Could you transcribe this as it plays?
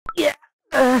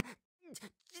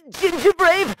Ginger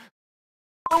Brave!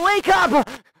 Wake up!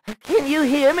 Can you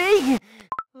hear me?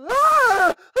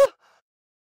 Ah!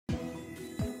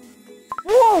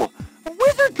 Whoa! A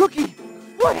wizard cookie!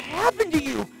 What happened to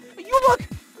you? You look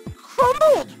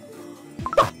crumbled!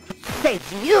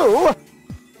 Saves you!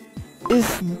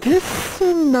 Is this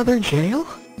another jail?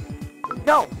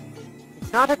 No,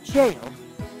 it's not a jail.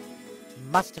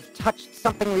 We must have touched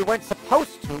something we weren't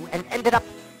supposed to and ended up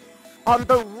on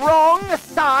the wrong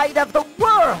side of the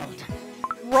world!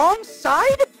 Wrong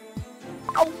side?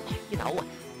 Oh,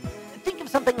 think of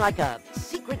something like a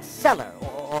secret cellar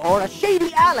or a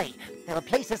shady alley. There are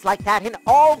places like that in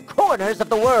all corners of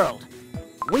the world.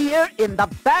 We're in the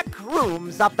back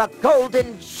rooms of the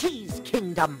Golden Cheese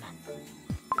Kingdom.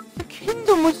 The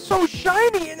kingdom was so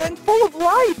shiny and full of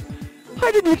life.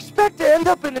 I didn't expect to end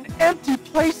up in an empty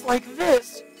place like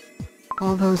this.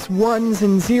 All those ones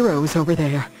and zeros over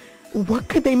there. What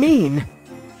could they mean?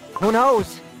 Who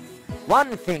knows?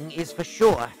 One thing is for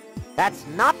sure. That's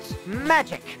not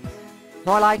magic.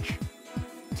 More like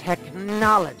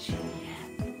technology.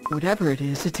 Whatever it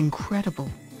is, it's incredible.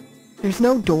 There's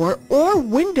no door or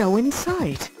window in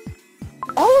sight.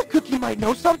 Olive Cookie might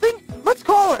know something. Let's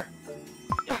call her.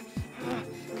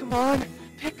 Come on,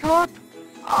 pick up.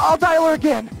 I'll dial her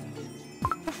again.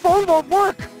 The phone won't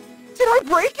work. Did I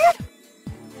break it?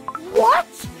 What?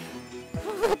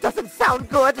 That doesn't sound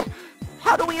good.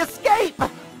 How do we escape?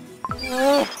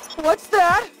 What's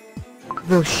that?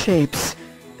 Those shapes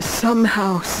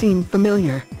somehow seem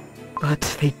familiar, but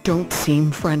they don't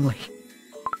seem friendly.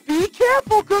 Be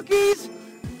careful, Cookies!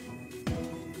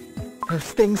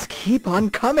 Those things keep on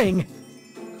coming.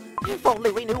 If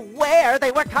only we knew where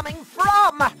they were coming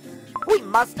from! We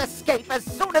must escape as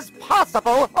soon as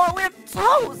possible, or we're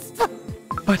toast!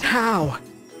 But how?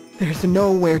 There's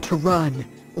nowhere to run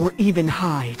or even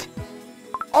hide.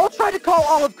 I'll try to call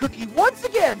Olive Cookie once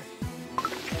again!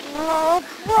 Oh,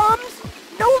 crumbs!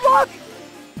 No luck!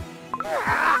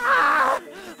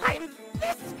 I'm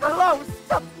this close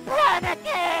to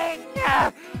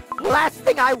panicking! Last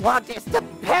thing I want is to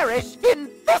perish in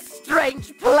this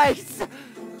strange place!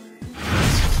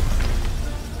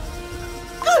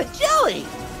 Good jelly!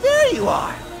 There you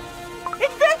are!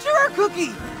 Adventurer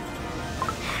Cookie!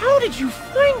 How did you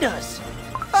find us?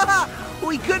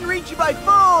 We couldn't reach you by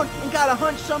phone and got a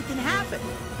hunch something happened.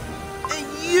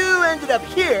 You ended up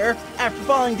here after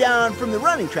falling down from the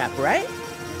running trap, right?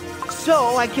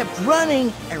 So I kept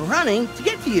running and running to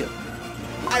get to you.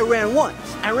 I ran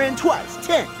once, I ran twice,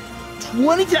 10,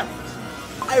 20 times.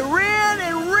 I ran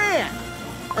and ran.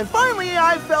 And finally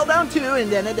I fell down too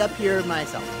and ended up here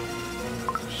myself.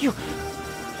 You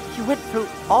went through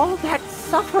all that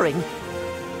suffering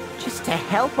just to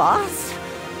help us?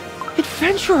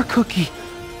 Adventurer Cookie!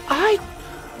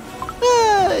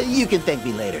 You can thank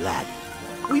me later, lad.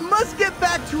 We must get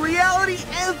back to reality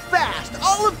and fast.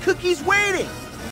 Olive Cookie's waiting.